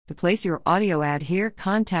To place your audio ad here,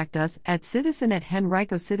 contact us at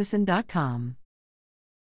citizen@henricocitizen.com.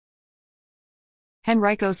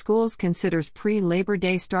 Henrico Schools considers pre-Labor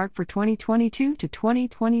Day start for 2022 to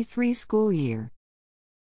 2023 school year.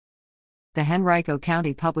 The Henrico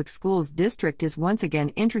County Public Schools District is once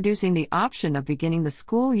again introducing the option of beginning the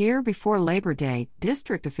school year before Labor Day,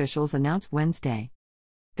 district officials announced Wednesday.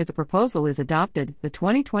 If the proposal is adopted, the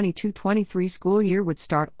 2022-23 school year would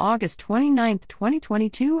start August 29,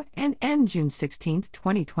 2022 and end June 16,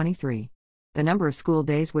 2023. The number of school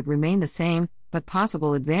days would remain the same, but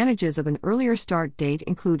possible advantages of an earlier start date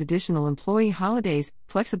include additional employee holidays,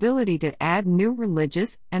 flexibility to add new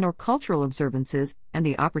religious and/or cultural observances, and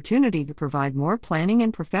the opportunity to provide more planning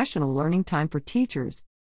and professional learning time for teachers.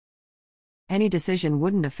 Any decision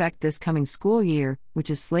wouldn't affect this coming school year, which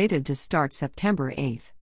is slated to start September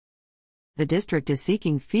 8. The district is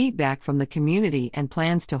seeking feedback from the community and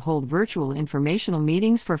plans to hold virtual informational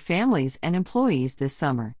meetings for families and employees this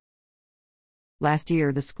summer. Last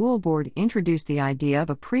year, the school board introduced the idea of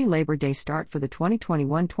a pre-Labor Day start for the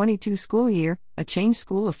 2021-22 school year, a change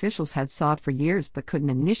school officials had sought for years but couldn't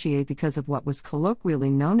initiate because of what was colloquially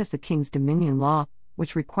known as the King's Dominion Law,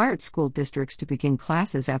 which required school districts to begin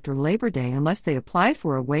classes after Labor Day unless they applied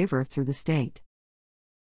for a waiver through the state.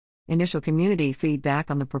 Initial community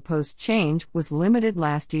feedback on the proposed change was limited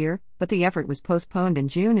last year, but the effort was postponed in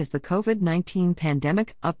June as the COVID-19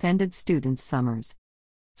 pandemic upended students' summers.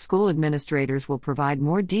 School administrators will provide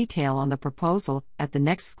more detail on the proposal at the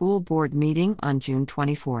next school board meeting on June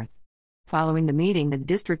 24. Following the meeting, the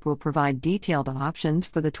district will provide detailed options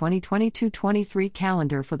for the 2022-23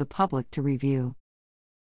 calendar for the public to review.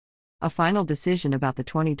 A final decision about the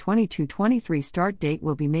 2022-23 start date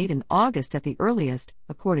will be made in August at the earliest,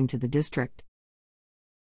 according to the district.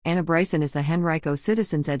 Anna Bryson is the Henrico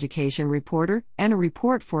Citizens Education reporter and a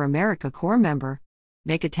Report for America Corps member.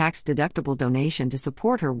 Make a tax-deductible donation to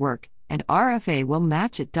support her work, and RFA will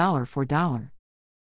match it dollar for dollar.